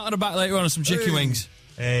get a pat on the back later on some chicken wings.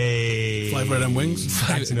 Hey. Flavour of them wings.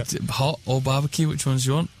 Hot or barbecue, which ones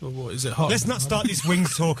do you want? Well, what, is it hot? Let's not start this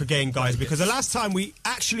wings talk again, guys, because the last time we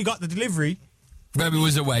actually got the delivery... Webby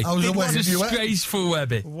was away. I was away. Disgraceful,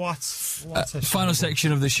 Webby. What final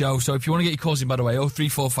section of the show. So if you want to get your calls in, by the way,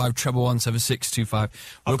 0345 111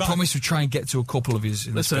 7625. We'll promise to try and get to a couple of yous.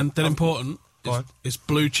 Listen, they're important. It's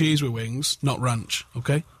blue cheese with wings, not ranch,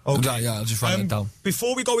 okay? Okay, yeah, I'll just write that down.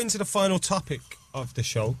 Before we go into the final topic of the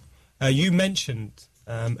show, you mentioned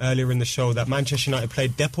earlier in the show that Manchester United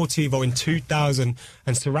played Deportivo in 2000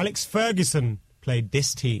 and Sir Alex Ferguson played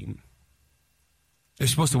this team.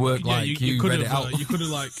 It's supposed to work you read it out. You could have,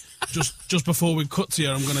 like, just before we cut to you,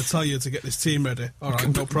 I'm going to tell you to get this team ready. All right,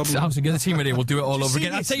 no problem. Get the team ready, we'll do it all over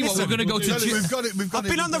again. I'll tell you what, we're going to go to... We've got it. I've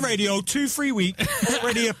been on the radio 2-3 weeks,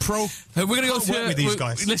 already a pro. We're going to go to... work with these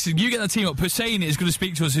guys. Listen, you get the team up. Hussein is going to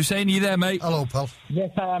speak to us. Hussein, are you there, mate? Hello, pal.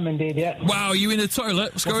 Yes, I am indeed, yeah. Wow, are you in the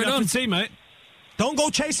toilet? What's going on? Team, mate? Don't go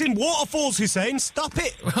chasing waterfalls, Hussein. Stop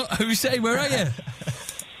it. Hussein, where are you?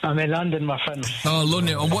 I'm in London, my friend. Oh,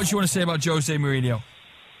 London. And what do you want to say about Jose Mourinho?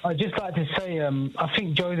 I'd just like to say, I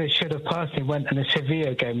think Jose should have personally went in the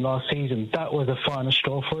Sevilla game last season. That was a final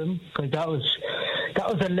straw for him, because that was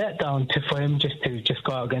a letdown for him just to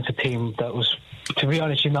go out against a team that was, to be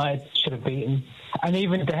honest, United should have beaten. And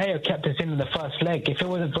even De Gea kept us in the first leg. If it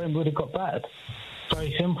wasn't for him, we would have got battered.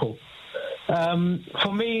 Very simple.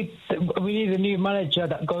 For me, we need a new manager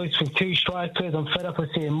that goes with two strikers. I'm fed up of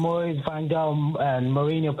seeing Moyes, Van Gaal and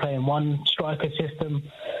Mourinho playing one striker system.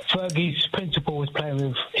 Fergie's principle was playing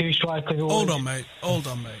with two strikers. Hold on, mate.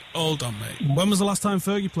 When was the last time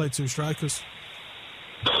Fergie played two strikers?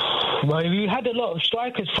 Well, we had a lot of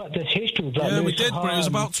strikers throughout this history. Like we did, but it was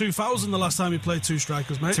about 2000 the last time he played two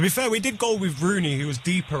strikers, mate. To be fair, we did go with Rooney, who was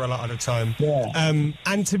deeper a lot of the time. Yeah.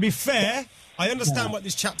 And to be fair, I understand what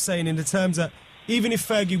this chap's saying in the terms that even if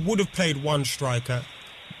Fergie would have played one striker,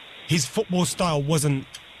 his football style wasn't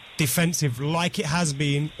defensive like it has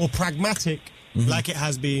been, or pragmatic like it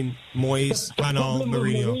has been Moyes, Van Gaal,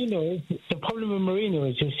 Mourinho. The problem with Mourinho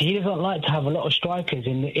is he doesn't like to have a lot of strikers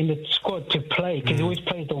in the squad to play, because he always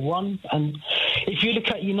plays the one. And if you look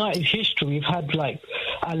at United's history, we've had like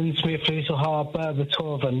Alan Smith, Luis O'Hara,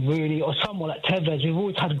 Berbatov and Rooney, or someone like Tevez. We've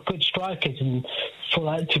always had good strikers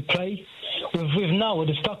to play. With now, with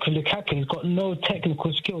the stuck with Lukaku, he's got no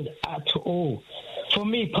technical skills at all. For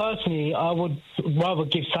me personally, I would rather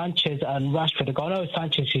give Sanchez and Rashford a go. I know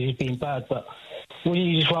Sanchez has been bad, but would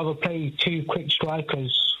you just rather play two quick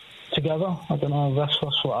strikers together? I don't know. That's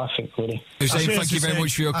what I think, really. Hussein, thank you very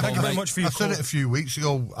much for your call, mate. I said it a few weeks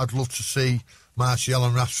ago. I'd love to see Martial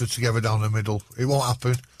and Rashford together down the middle. It won't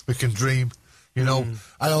happen. We can dream. You know,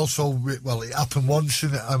 I also, it happened once,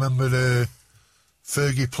 and I remember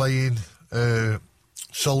Fergie playing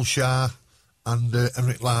Solskjaer and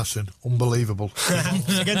Henrik Larsson. Unbelievable.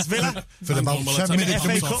 Against Villa? For about 7 minutes.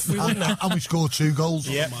 And we scored 2 goals.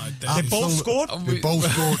 Yeah. They both scored? They both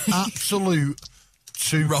scored. Absolute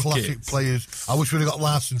two classic players. I wish we'd have got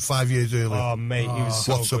Larsson 5 years earlier. Oh, mate, he was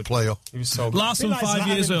so What's good. a player? He was so good. Larsson 5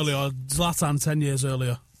 years earlier, or Zlatan 10 years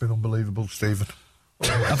earlier? Been unbelievable, Stephen.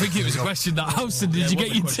 I think it was a question that Houston, did you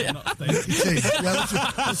get your team?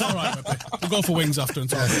 It's all right, we'll go for wings after and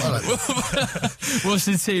talk about it. What's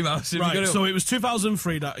the team, Houston? Right, so it was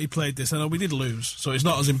 2003 that he played this, and we did lose, so it's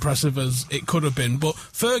not as impressive as it could have been. But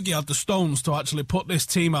Fergie had the stones to actually put this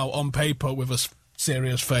team out on paper with a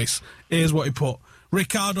serious face. Here's what he put.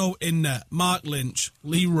 Ricardo in net, Mark Lynch,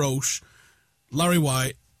 Lee Roche, Larry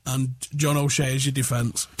White, and John O'Shea as your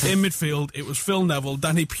defence. In midfield, it was Phil Neville,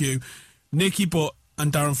 Danny Pugh, Nicky Butt,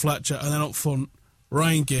 and Darren Fletcher, and then up front,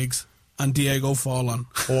 Ryan Giggs and Diego Forlan.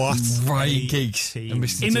 What? Ryan Giggs. In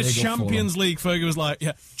the Champions League, Fergie was like,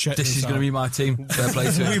 check this is going to be my team. Fair play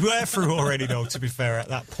to We him. were through already, though, to be fair, at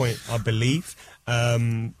that point, I believe. We've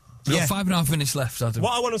got 5.5 minutes left, Adam.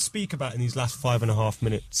 What I want to speak about in these last 5.5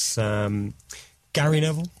 minutes, Gary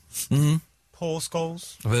Neville, Paul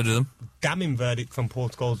Scholes. I've heard of them. Damning verdict from Paul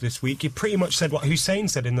Scholes this week. He pretty much said what Hussein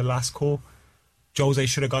said in the last call. Jose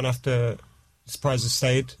should have gone after... Surprise has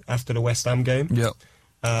stayed after the West Ham game. Yep.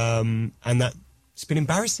 And that it's been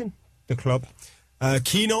embarrassing, the club.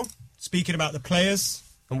 Keno, speaking about the players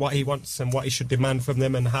and what he wants and what he should demand from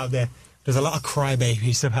them and how there's a lot of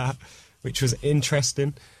crybabies about, which was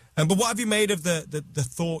interesting. But what have you made of the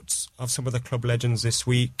thoughts of some of the club legends this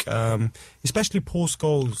week, especially Paul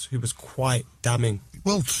Scholes, who was quite damning?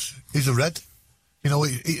 Well, he's a red. You know,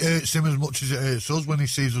 it hurts him as much as it hurts us when he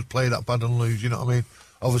sees us play that bad and lose, you know what I mean?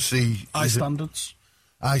 Obviously... High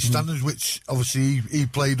standards, which obviously he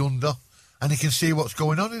played under, and he can see what's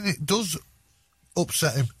going on, and it does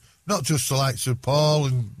upset him. Not just the likes of Paul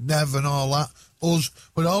and Nev and all that, us,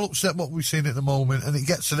 but all upset what we've seen at the moment, and it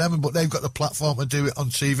gets to them, but they've got the platform to do it on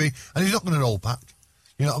TV, and he's not going to roll back.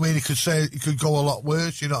 You know what I mean? He could go a lot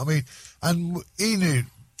worse, you know what I mean? And he knew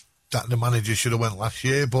that the manager should have went last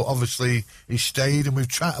year, but obviously he stayed, and we've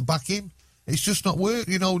tried to back him. It's just not worked,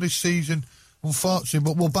 you know, this season. Unfortunately,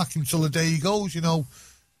 but we'll back him till the day he goes, you know.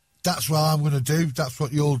 That's what I'm going to do. That's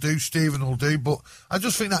what you'll do. Stephen will do. But I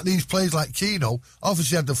just think that these players like Keno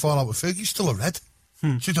obviously had the fallout with Fergie. He's still a red.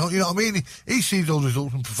 So you know what I mean? He sees those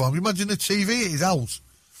results and performs. Imagine the TV at his house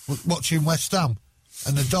watching West Ham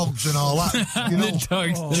and the dogs and all that. You know, The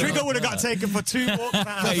dogs. Trigger would have got taken for 2 walks.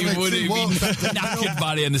 Mate, you would have been knackered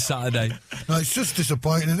by the end of Saturday. No, it's just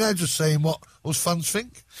disappointing, and they're just saying what us fans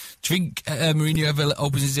think. Do you think Mourinho ever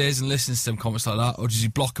opens his ears and listens to them comments like that, or does he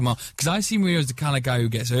block them out? Because I see Mourinho as the kind of guy who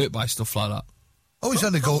gets hurt by stuff like that. Oh, he's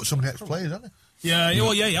had a go at some of the ex-players, hasn't he? Yeah,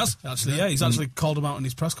 well, yeah, he has, actually. Yeah, he's actually called him out in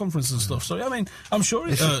his press conference and stuff. So, yeah, I mean, I'm sure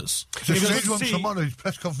it hurts. It's a strange one tomorrow. His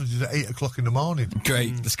press conference is at 8 o'clock in the morning.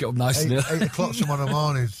 Great, let's get up nice and 8 o'clock tomorrow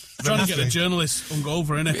morning. Trying to get the journalists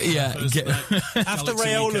hungover, innit? Yeah. After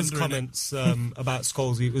Rayola's comments about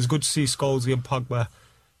Scholesy, it was good to see Scholesy and Pogba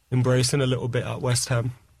embracing a little bit at West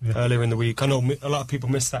Ham earlier in the week. I know a lot of people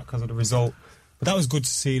missed that because of the result, but that was good to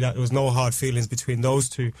see that there was no hard feelings between those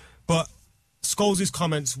two. But Scholesy's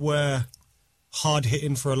comments were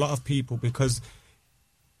hard-hitting for a lot of people because,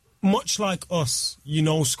 much like us, you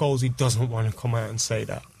know Scholesy doesn't want to come out and say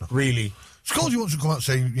that, really. Scholesy wants to come out and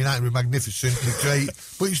say United were magnificent, they're great,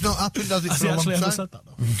 but it's not happened, has it, for a long time? Ever said that,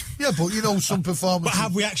 though? Yeah, but you know, some performances... But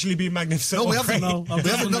have we actually been magnificent? No, we haven't. No, We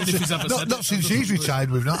haven't. Not since he's retired,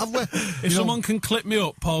 we've not, have we? If someone can clip me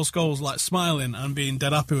up, Paul Scholes, like smiling and being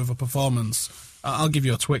dead happy with a performance, I'll give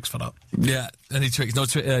you a Twix for that. Yeah, any Twix? No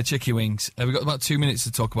chicky wings. We've got about 2 minutes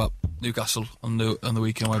to talk about Newcastle on the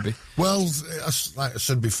weekend, Webby. Well, like I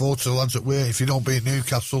said before to the lads at work, if you don't beat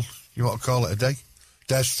Newcastle, you want to call it a day.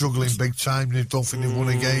 They're struggling big time. They don't think they've won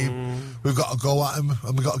a game. We've got to go at them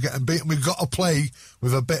and we've got to get them beaten. We've got to play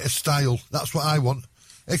with a bit of style. That's what I want.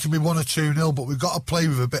 It can be 1 or 2-0, but we've got to play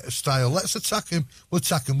with a bit of style. Let's attack him. We'll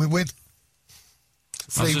attack him. We win.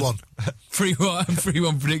 3-1.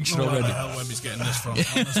 3-1 prediction already. Where the hell Webby's getting this from?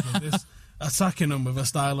 Honestly, this attacking them with a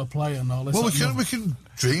style of play and all this. Well, we can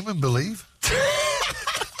dream and believe.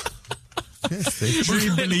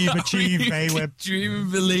 Dream, believe, achieve, Webb. Dream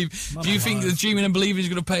and believe. Do you think the dreaming and believing is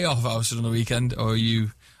going to pay off, Alison, on the weekend, or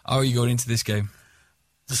how are you going into this game?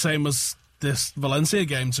 The same as this Valencia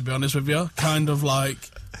game, to be honest with you. Kind of like,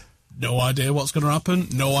 no idea what's going to happen,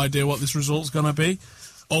 no idea what this result's going to be.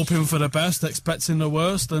 Hoping for the best, expecting the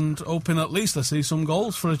worst, and hoping at least I see some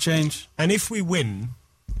goals for a change. And if we win,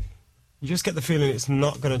 you just get the feeling it's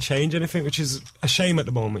not going to change anything, which is a shame at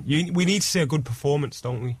the moment. We need to see a good performance,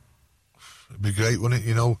 don't we? It'd be great, wouldn't it?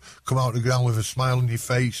 You know, come out of the ground with a smile on your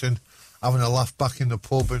face and having a laugh back in the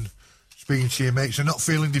pub and speaking to your mates and not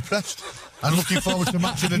feeling depressed and looking forward to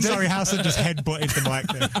match of the day. Sorry, Hassan just headbutted the mic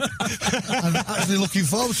there. And actually looking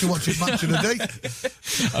forward to watching match of the day.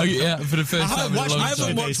 Oh yeah, for the first time. I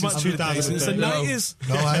haven't watched match of the day since the 90s.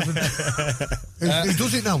 No, I haven't. Who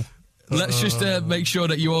does it now? Let's just make sure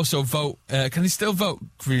that you also vote. Can you still vote,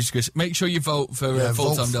 Chris? Make sure you vote for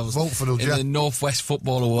Full-Time Devils. Vote for us, in the Northwest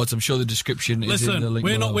Football Awards. I'm sure the description is in the link.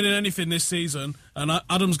 We're not winning anything this season, and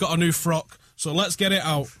Adam's got a new frock, so let's get it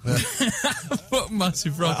out. What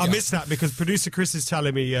massive frock! I missed that because producer Chris is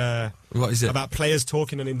telling me what is it about players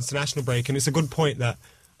talking on international break, and it's a good point that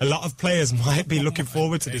a lot of players might be looking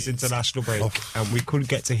forward to this international break, and we could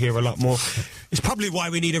get to hear a lot more. It's probably why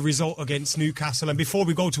we need a result against Newcastle. And before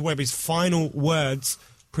we go to Webby's final words,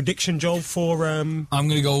 prediction, Joel, for... I'm going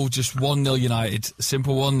to go just 1-0 United.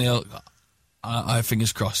 Simple 1-0. I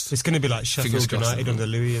fingers crossed. It's going to be like Sheffield United under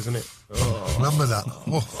Louis, isn't it? Oh. Remember that?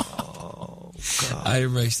 Oh, God. I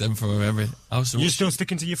erased them from my memory. You're still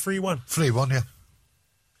sticking to your 3-1? 3-1, yeah.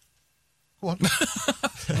 Go on.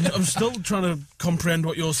 I'm still trying to comprehend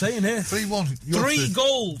what you're saying here. 3-1. 3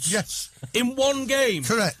 goals. Yes. In one game.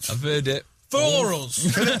 Correct. I've heard it. For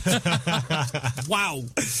us. Wow.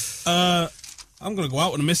 I'm going to go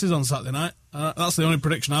out with the missus on Saturday night. That's the only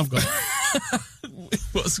prediction I've got.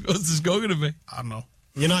 What's the score going to be? I don't know.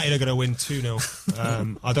 United are going to win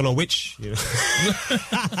 2-0. I don't know which.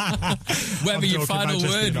 Webby, your final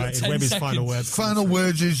word. Webby's final words. Final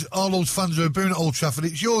words is all those fans who are booing at Old Trafford.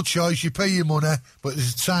 It's your choice. You pay your money, but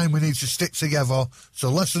there's a time we need to stick together. So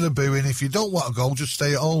less of the booing. If you don't want to go, just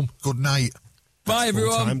stay at home. Good night. Bye,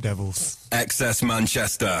 everyone. Full-time Devils. XS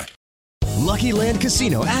Manchester. Lucky Land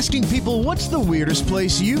Casino, asking people, what's the weirdest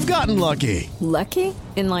place you've gotten lucky? Lucky?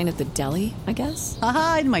 In line at the deli, I guess?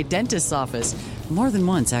 Aha, in my dentist's office. More than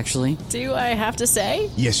once, actually. Do I have to say?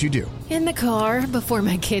 Yes, you do. In the car before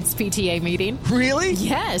my kids' PTA meeting. Really?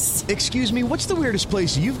 Yes. Excuse me, what's the weirdest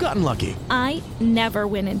place you've gotten lucky? I never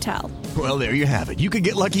win and tell. Well, there you have it. You can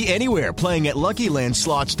get lucky anywhere, playing at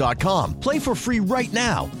LuckyLandSlots.com. Play for free right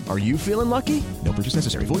now. Are you feeling lucky? No purchase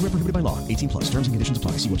necessary. Void where prohibited by law. 18+. Terms and conditions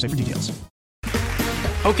apply. See website for details.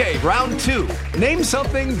 Okay, round 2. Name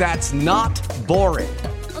something that's not boring.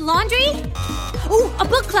 A laundry? Ooh, a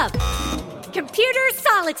book club. Computer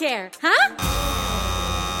solitaire, huh?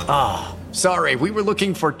 Ah, sorry, we were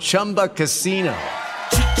looking for Chumba Casino.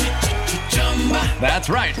 That's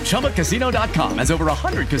right. ChumbaCasino.com has over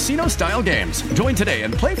 100 casino-style games. Join today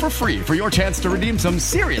and play for free for your chance to redeem some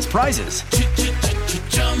serious prizes.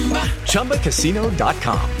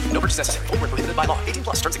 ChumbaCasino.com. No purchase necessary. Void where prohibited by law. 18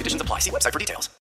 plus terms and conditions apply. See website for details.